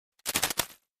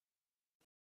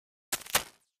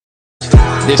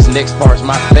This next part's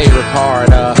my favorite part,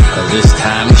 cause it's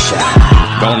time to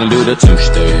shine. Gonna do the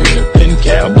two-step and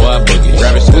cowboy boogie.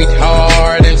 Grab a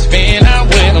sweetheart and spin out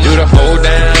with them. Do the hold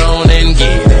down and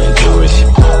get into it.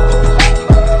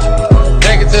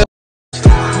 Take it to.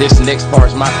 This next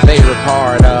part's my favorite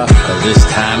part, cause it's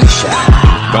time to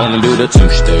shine. Gonna do the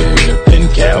two-step and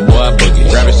cowboy boogie.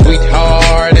 Grab a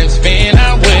sweetheart and spin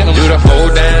out with them. Do the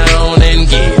hold down and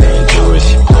get into it.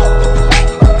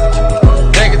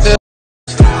 Take it to.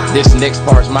 This next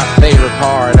part's my favorite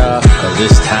part, cause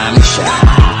it's time to shine.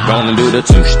 Gonna do the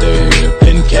two-step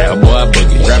and cowboy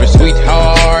boogie. Grab a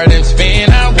sweetheart and spin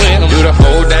out with them. Do the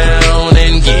hold down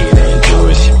and get into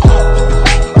it.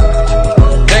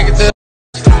 Take it to.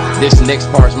 This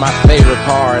next part's my favorite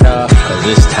part, cause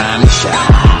it's time to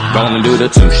shine. Gonna do the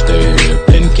two-step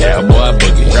and cowboy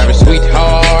boogie. Grab a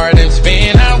sweetheart and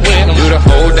spin out with them. Do the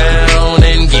hold down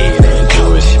and get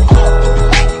into it.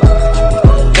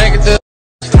 Take it to.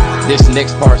 This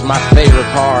next part's my favorite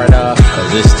part,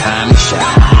 cause it's time to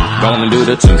shine. Gonna do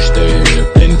the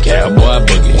two-step and cowboy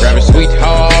boogie. Grab a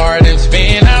sweetheart and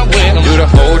spin out with them. Do the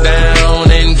hold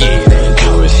down and get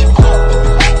into it.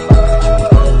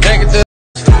 Take it to.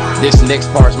 This next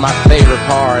part's my favorite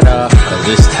part, cause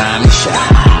it's time to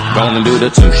shine. Gonna do the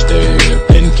two-step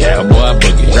and cowboy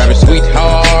boogie. Grab a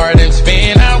sweetheart and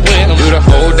spin out with them. Do the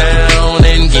hold down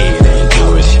and get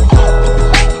into it.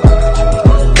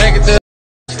 Take it to.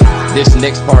 This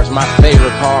next part's my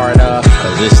favorite part,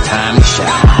 cause it's time to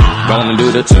shine. Gonna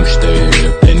do the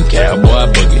two-step and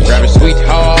cowboy boogie. Grab a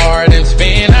sweetheart and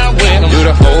spin out with them. Do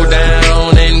the hold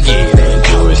down and get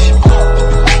into it.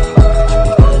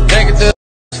 Take it to.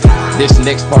 This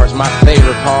next part's my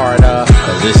favorite part,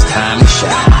 cause it's time to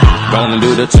shine. Gonna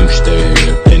do the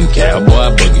two-step and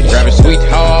cowboy boogie. Grab a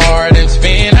sweetheart and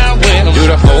spin out with them. Do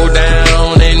the hold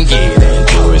down and get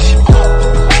into it.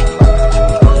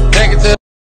 Take it to.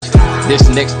 This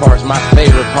next part's my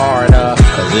favorite part,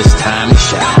 cause it's time to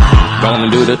shine. Gonna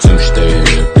do the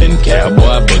two-step and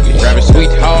cowboy boogie. Grab a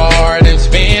sweetheart and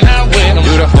spin out with them.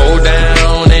 Do the hold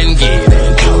down and get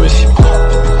into it.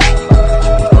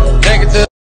 Take it to.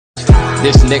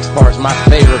 This next part's my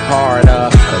favorite part,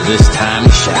 cause it's time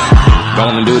to shine.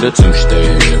 Gonna do the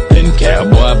two-step and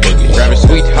cowboy boogie. Grab a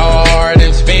sweetheart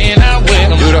and spin out with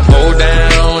them. Do the hold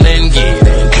down and get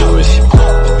into it.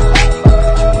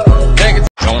 Take it to.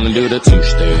 Gonna do the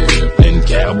two-step and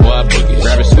cowboy boogie.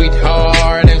 Grab a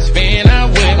sweetheart and spin out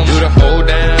with them. Do the hold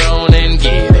down and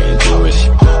get into it.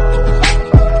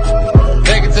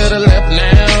 Take it to the left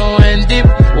now and dip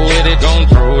with it. Don't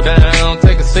throw down,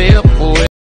 take a sip with it.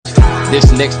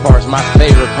 This next part's my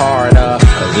favorite part,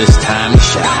 cause it's time to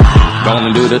shine.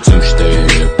 Gonna do the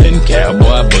two-step and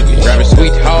cowboy boogie. Grab a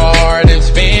sweetheart and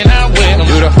spin out with them.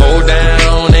 Do the hold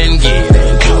down and get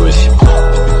into it.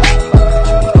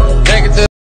 Take it to.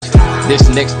 This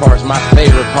next part's my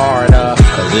favorite part,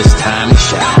 cause it's time to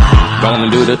shine. Gonna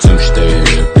do the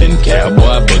two-step and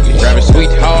cowboy boogie. Grab a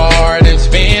sweetheart and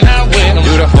spin out with them.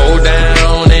 Do the hold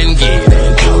down and get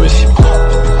into it.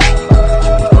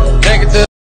 Take it to.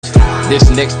 This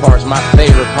next part's my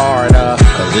favorite part,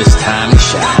 cause it's time to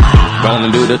shine.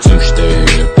 Gonna do the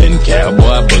two-step and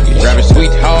cowboy boogie. Grab a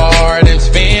sweetheart and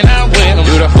spin out with them.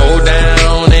 Do the hold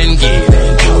down and get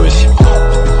into it.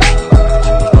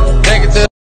 Take it to.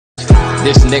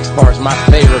 This next part's my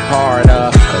favorite part,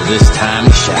 cause it's time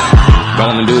to shine.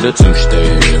 Gonna do the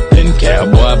two-step and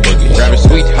cowboy boogie. Grab a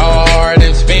sweetheart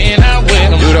and spin out with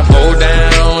them. Do the hold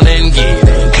down and get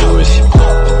into it.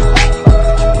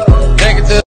 Take it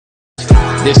to.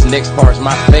 This next part's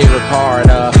my favorite part,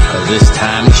 cause it's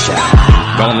time to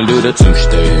shine. Gonna do the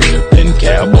two-step and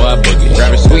cowboy boogie.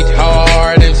 Grab a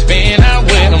sweetheart and spin out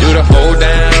with them. Do the hold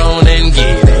down and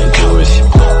get into it.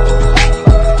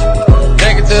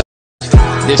 Take it to.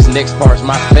 This next part's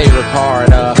my favorite part,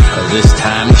 cause it's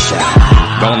time to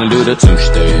shine. Gonna do the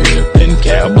two-step and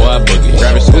cowboy boogie.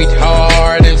 Grab a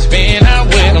sweetheart and spin out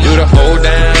with them. Do the hold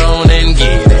down and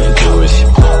get into it.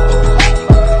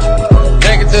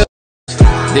 Take it to.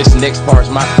 This next part's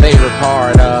my favorite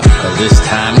part, cause it's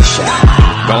time to shine.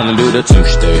 Gonna do the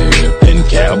two-step and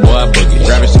cowboy boogie.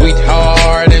 Grab a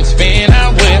sweetheart and spin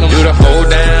out with them. Do the hold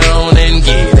down and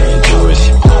get into it.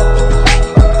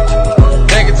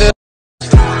 Take it to.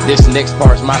 This next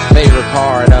part's my favorite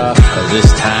part, cause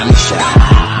it's time to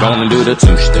shine. Gonna do the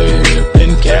two-step